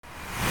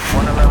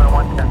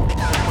You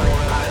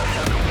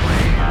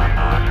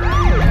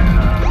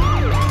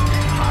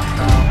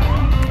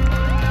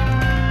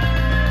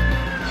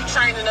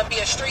training to be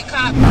a street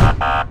cop?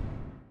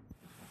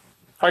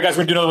 All right, guys,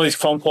 we're doing all these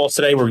phone calls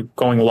today. We're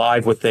going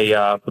live with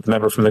a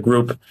member from the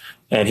group,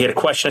 and he had a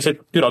question. I said,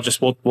 dude,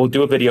 we'll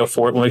do a video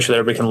for it. We'll make sure that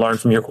everybody can learn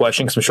from your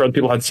question, because I'm sure other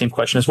people have the same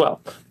question as well.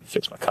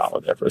 Fix my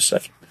collar there for a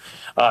second.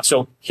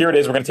 So here it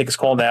is. We're going to take this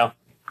call now.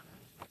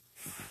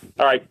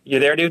 All right, you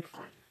there, dude?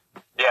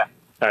 Yeah.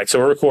 All right, so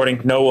we're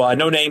recording. No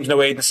names, no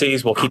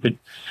agencies. We'll keep it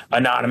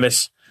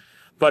anonymous.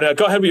 But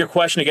go ahead with your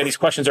question. Again, these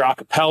questions are a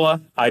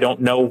cappella. I don't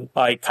know.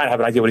 I kind of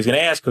have an idea what he's going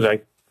to ask because I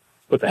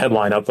put the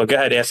headline up. But go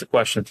ahead, ask the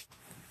question.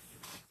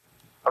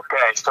 Okay,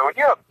 so when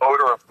you have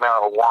odor of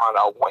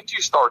marijuana, when do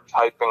you start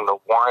typing the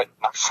warrant?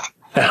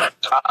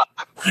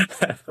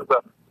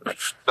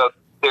 So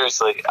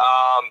seriously.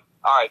 All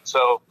right,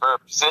 so for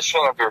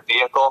positioning of your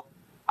vehicle,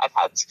 I've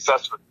had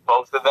success with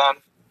both of them.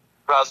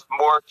 But I was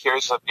more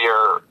curious of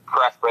your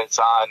preference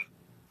on,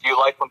 do you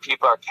like when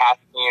people are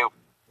catching you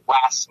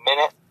last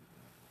minute?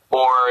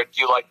 Or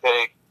do you like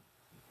that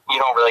you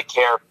don't really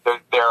care if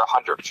they're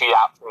 100 feet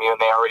out from you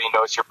and they already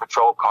know it's your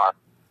patrol car?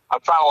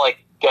 I'm trying to,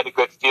 get a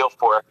good feel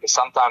for it, because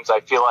sometimes I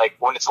feel like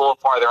when it's a little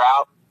farther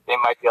out, they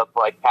might be able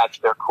to,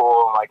 catch their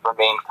cool and,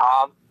 remain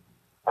calm.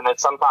 And then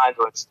sometimes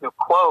when it's too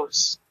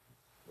close,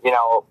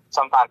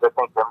 sometimes I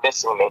think they're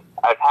missing me.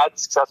 I've had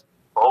success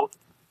with both.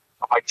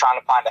 I'm, trying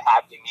to find a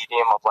happy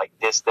medium of,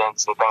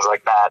 distance and things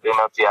like that. I didn't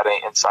know if you had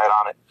any insight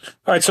on it.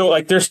 All right, so,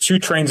 there's two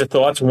trains of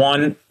thoughts.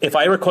 One, if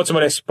I ever caught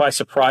somebody by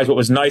surprise, what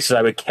was nice is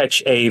I would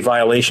catch a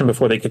violation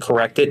before they could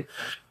correct it.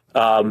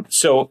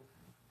 So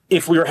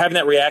if we were having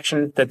that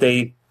reaction that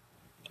they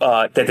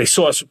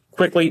saw us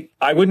quickly,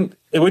 it wouldn't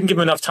give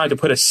them enough time to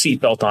put a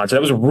seatbelt on. So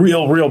that was a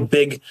real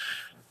big,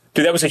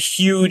 dude, that was a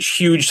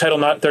huge Title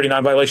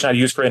 39 violation I'd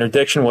use for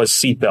interdiction was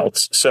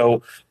seatbelts.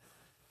 So,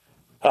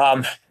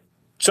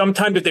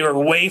 sometimes if they were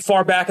way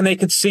far back and they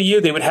could see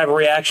you, they would have a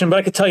reaction. But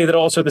I could tell you that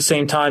also at the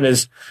same time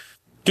is,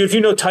 dude, if you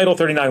know Title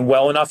 39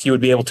 well enough, you would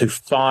be able to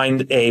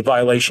find a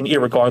violation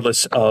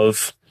irregardless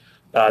of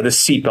the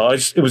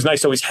seatbelt. It was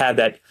nice to always have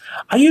that.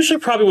 I usually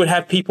probably would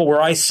have people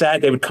where I sat,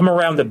 they would come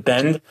around the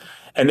bend,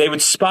 and they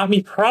would spot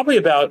me probably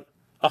about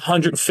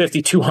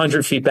 150,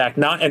 200 feet back.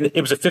 And it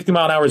was a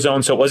 50-mile-an-hour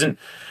zone, so it wasn't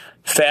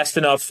fast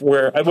enough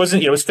where it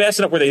wasn't. It was fast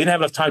enough where they didn't have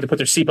enough time to put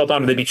their seatbelt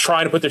on, or they'd be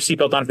trying to put their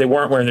seatbelt on if they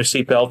weren't wearing their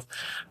seatbelt.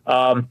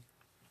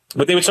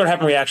 But they would start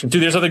having reactions.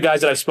 Dude, there's other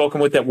guys that I've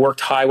spoken with that worked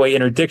highway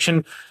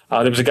interdiction.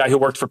 There was a guy who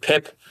worked for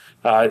PIP.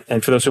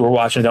 And for those who were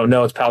watching and don't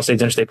know, it's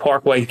Palisades Interstate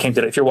Parkway. He came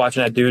to if you're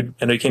watching that, dude,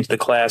 I know he came to the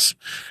class.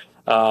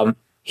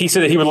 He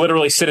said that he would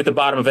literally sit at the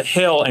bottom of a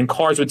hill and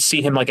cars would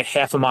see him a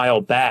half a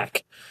mile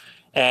back.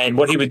 And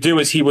what he would do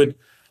is he would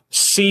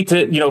see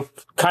to,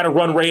 kind of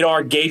run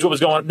radar, gauge what was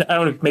going on. I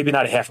don't know, maybe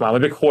not a half mile,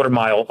 maybe a quarter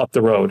mile up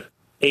the road,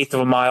 eighth of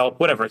a mile,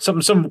 whatever.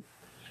 Some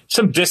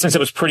distance that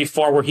was pretty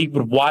far where he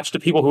would watch the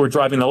people who were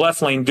driving the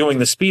left lane doing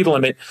the speed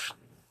limit.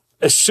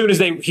 As soon as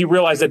he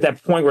realized at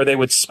that point where they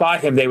would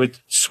spot him, they would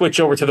switch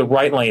over to the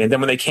right lane. And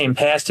then when they came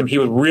past him, he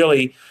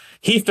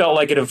felt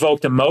like it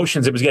evoked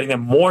emotions. It was getting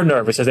them more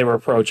nervous as they were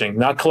approaching,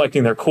 not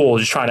collecting their cool,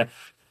 just try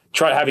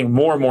having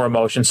more and more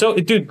emotion. So,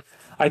 dude,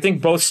 I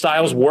think both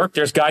styles work.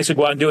 There's guys who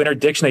go out and do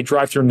interdiction. They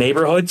drive through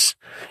neighborhoods.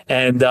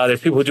 And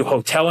there's people who do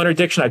hotel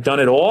interdiction. I've done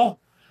it all.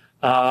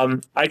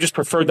 I just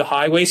preferred the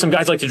highway. Some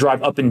guys like to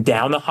drive up and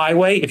down the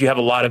highway if you have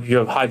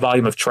high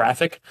volume of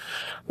traffic,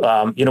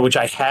 which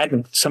I had.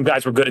 And some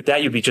guys were good at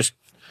that. You'd be just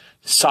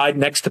side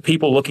next to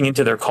people looking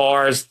into their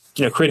cars,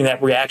 creating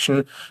that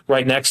reaction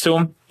right next to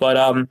them. But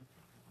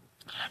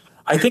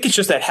I think it's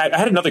just that I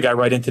had another guy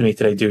write into me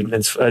today, dude.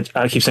 And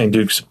I keep saying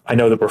dude 'cause I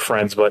know that we're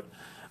friends, but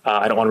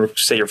I don't want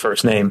to say your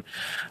first name.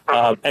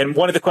 And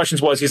one of the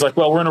questions was, he's like,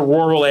 well, we're in a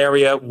rural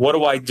area. What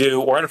do I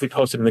do? Or I don't know if he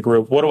posted in the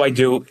group. What do I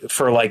do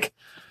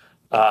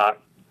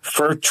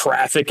for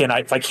traffic? And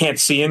if I can't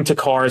see into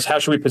cars, how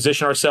should we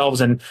position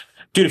ourselves? And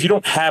dude, if you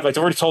don't have, I've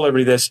already told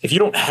everybody this, if you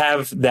don't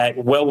have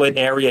that well-lit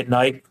area at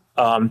night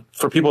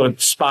for people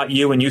to spot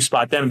you and you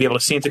spot them and be able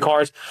to see into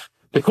cars,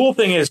 the cool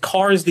thing is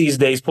cars these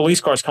days, police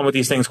cars come with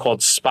these things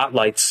called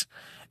spotlights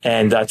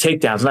and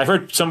takedowns. And I've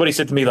heard somebody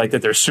said to me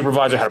that their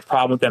supervisor had a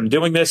problem with them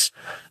doing this.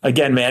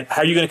 Again, man,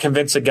 how are you going to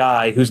convince a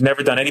guy who's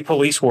never done any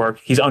police work?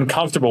 He's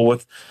uncomfortable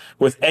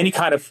with any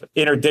kind of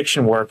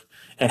interdiction work,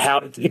 and how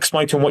to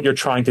explain to him what you're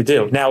trying to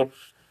do. Now,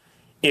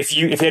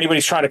 if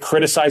anybody's trying to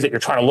criticize that you're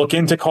trying to look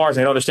into cars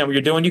and they don't understand what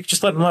you're doing, you can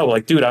just let them know,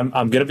 dude, I'm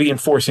going to be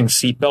enforcing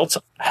seatbelts.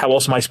 How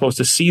else am I supposed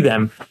to see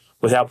them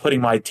without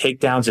putting my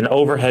takedowns and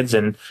overheads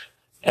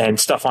and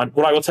stuff on?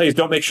 What I will tell you is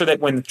don't make sure that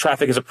when the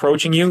traffic is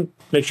approaching you,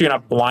 make sure you're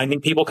not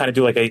blinding people. Kind of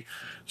do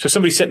so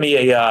somebody sent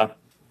me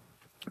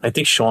I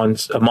think Sean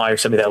Meyer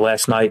sent me that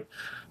last night.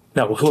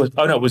 No,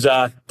 it was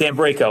Dan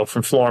Braco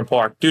from Florham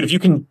Park. Dude, if you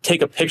can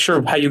take a picture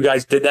of how you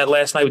guys did that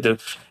last night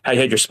with how you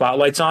had your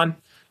spotlights on,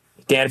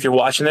 Dan, if you're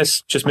watching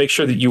this, just make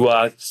sure that you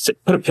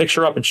put a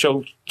picture up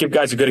and give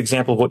guys a good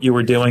example of what you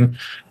were doing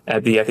at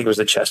I think it was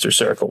the Chester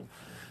Circle.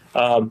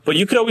 But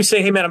you could always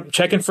say, hey, man, I'm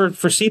checking for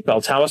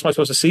seatbelts. How else am I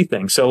supposed to see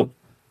things? So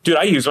dude,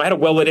 I had a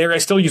well-lit area. I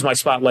still use my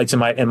spotlights in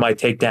my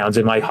takedowns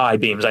and my high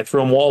beams. I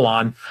threw them all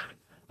on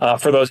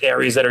for those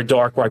areas that are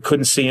dark where I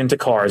couldn't see into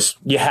cars.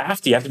 You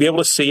have to be able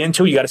to see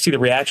into it. You got to see the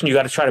reaction. You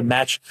got to try to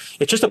match.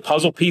 It's just a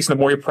puzzle piece, and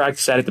the more you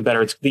practice at it, the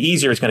better. The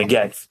easier it's going to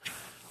get.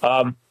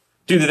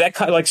 Dude, that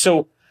kind of like,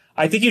 so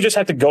I think you just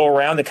have to go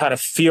around and kind of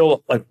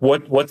feel like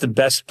what the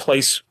best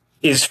place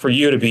is for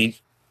you to be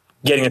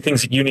getting the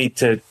things that you need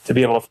to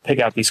be able to pick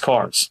out these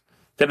cars.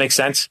 That makes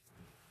sense?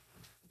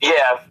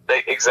 Yeah,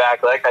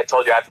 exactly. Like I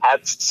told you, I've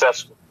had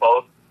success with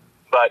both,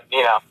 but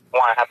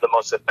want to have the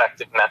most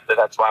effective method.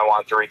 That's why I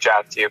wanted to reach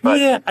out to you. But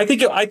yeah, I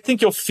think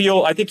you'll be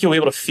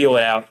able to feel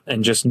it out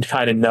and just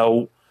kind of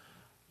know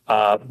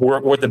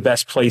where the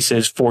best place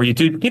is for you.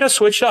 Dude,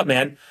 switch it up,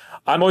 man.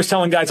 I'm always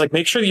telling guys, like,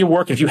 make sure that you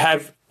work. If you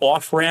have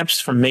off ramps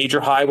from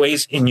major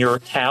highways in your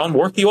town,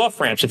 work the off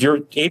ramps. If your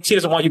agency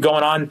doesn't want you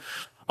going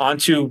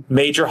onto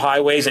major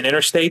highways and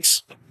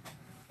interstates,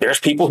 there's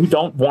people who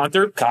don't want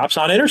their cops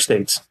on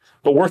interstates.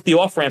 But work the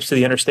off ramps to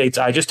the interstates.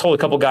 I just told a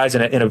couple guys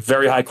in a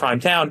very high crime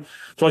town,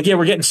 they're like, yeah,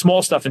 we're getting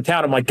small stuff in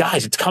town. I'm like,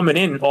 guys, it's coming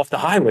in off the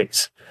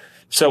highways.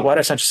 So why did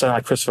I essentially sound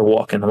like Christopher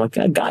Walken? I'm like,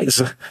 yeah,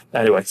 guys.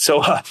 Anyway,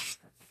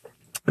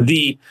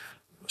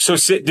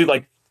 dude,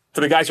 like, for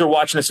the guys who are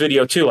watching this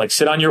video too, like,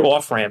 sit on your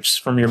off ramps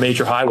from your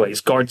major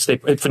highways. Garden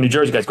State, for New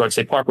Jersey guys, Garden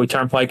State Parkway,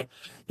 Turnpike,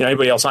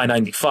 anybody else,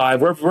 I-95,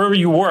 wherever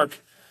you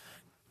work,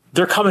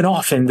 they're coming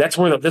off, and that's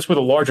where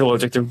the larger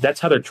loads, like, that's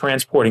how they're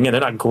transporting in.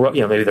 They're not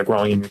maybe they're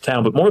growing in your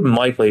town, but more than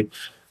likely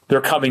they're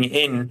coming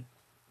in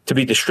to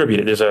be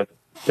distributed. There's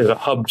a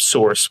hub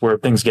source where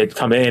things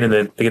come in and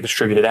then they get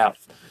distributed out.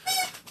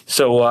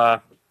 So,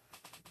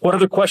 what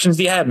other questions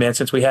do you have, man?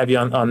 Since we have you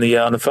on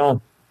the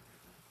phone.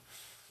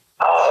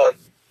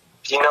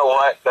 You know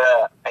what?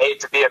 I hate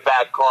to be a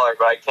bad caller,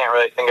 but I can't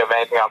really think of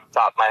anything off the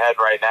top of my head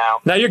right now.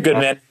 No, you're good,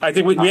 man. I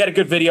think we had a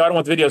good video. I don't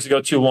want the videos to go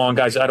too long,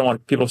 guys. I don't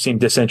want people to seem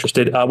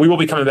disinterested. We will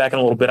be coming back in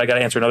a little bit. I got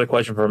to answer another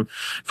question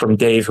from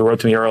Dave, who wrote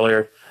to me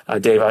earlier.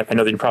 Dave, I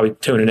know that you're probably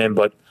tuning in,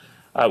 but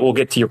we'll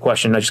get to your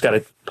question. I just got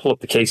to pull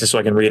up the cases so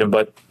I can read them.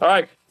 But all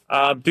right,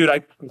 dude,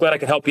 I'm glad I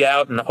could help you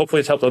out, and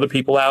hopefully it's helped other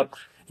people out.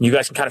 And you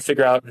guys can kind of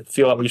figure out and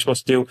feel out what you're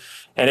supposed to do.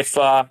 And if,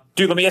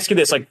 dude, let me ask you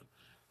this, like,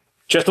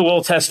 just a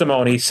little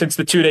testimony since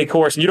the 2-day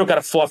course, and you don't got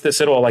to fluff this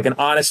at all, like an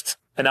honest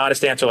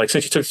answer. Like,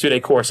 since you took the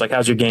 2-day course, like,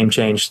 how's your game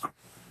changed?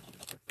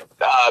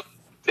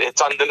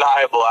 It's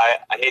undeniable. I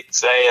hate to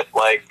say it.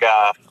 Like,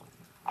 I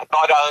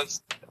thought I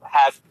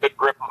had good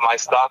grip of my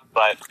stuff,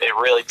 but it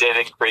really did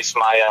increase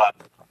my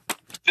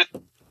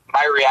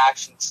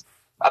reactions.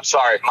 I'm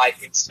sorry, my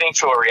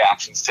instinctual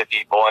reactions to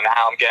people and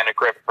how I'm getting a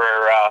grip for,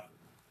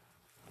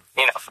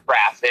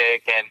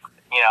 traffic and,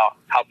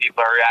 how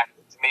people are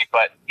reacting to me.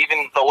 But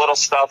even the little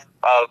stuff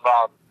of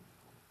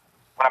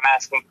when I'm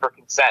asking for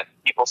consent,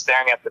 people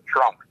staring at the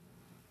trunk,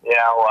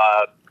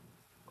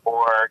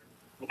 or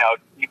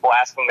people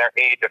asking their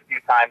age a few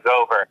times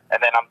over,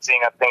 and then I'm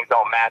seeing that things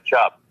don't match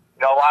up.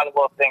 A lot of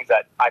little things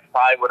that I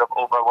probably would have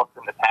overlooked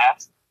in the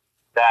past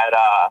that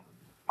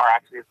are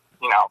actually,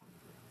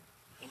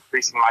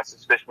 increasing my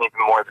suspicion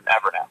even more than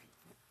ever now.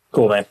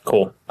 Cool, man.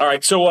 Cool. All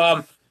right.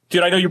 So,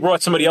 dude, I know you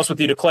brought somebody else with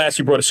you to class.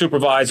 You brought a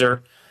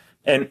supervisor.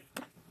 And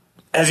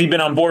has he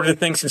been on board with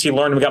things since he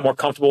learned and got more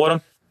comfortable with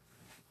him?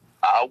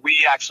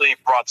 We actually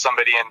brought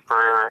somebody in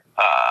for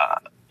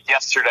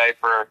yesterday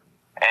for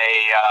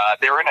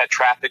they were in a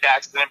traffic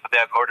accident, but they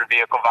have motor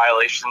vehicle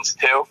violations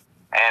too.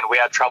 And we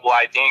had trouble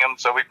IDing him,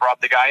 so we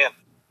brought the guy in.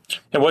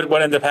 And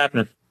what ended up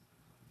happening?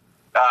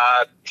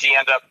 He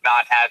ended up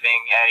not having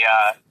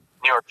a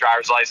New York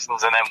driver's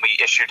license, and then we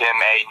issued him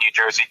a New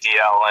Jersey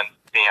DL, and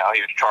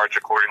he was charged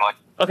accordingly.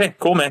 Okay,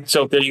 cool, man.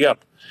 So there you go.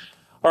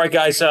 All right,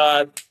 guys.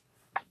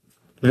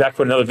 Be back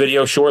with another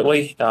video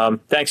shortly.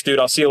 Thanks, dude.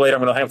 I'll see you later.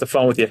 I'm going to hang up the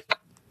phone with you.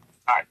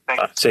 All right,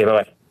 thanks. See you.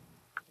 Bye-bye.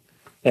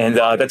 And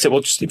that's it.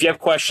 If you have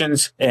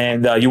questions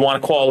and you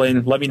want to call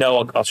in, let me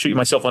know. I'll shoot you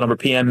my cell phone number.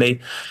 PM me.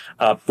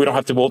 We don't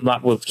have to.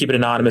 We'll keep it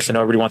anonymous. I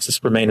know everybody wants this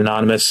to remain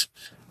anonymous.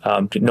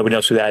 Nobody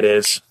knows who that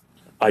is.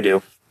 I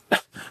do.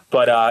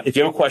 But if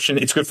you have a question,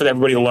 it's good for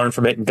everybody to learn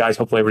from it. And guys,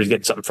 hopefully everybody's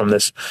getting something from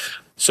this.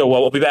 So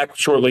we'll be back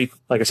shortly.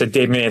 Like I said,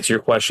 Dave, I'm going to answer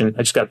your question.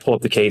 I just got to pull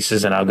up the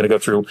cases, and I'm going to go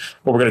through.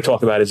 What we're going to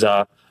talk about is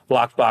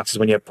locked boxes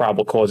when you have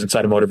probable cause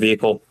inside a motor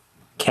vehicle.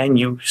 Can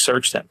you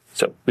search them?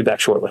 So we'll be back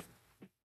shortly.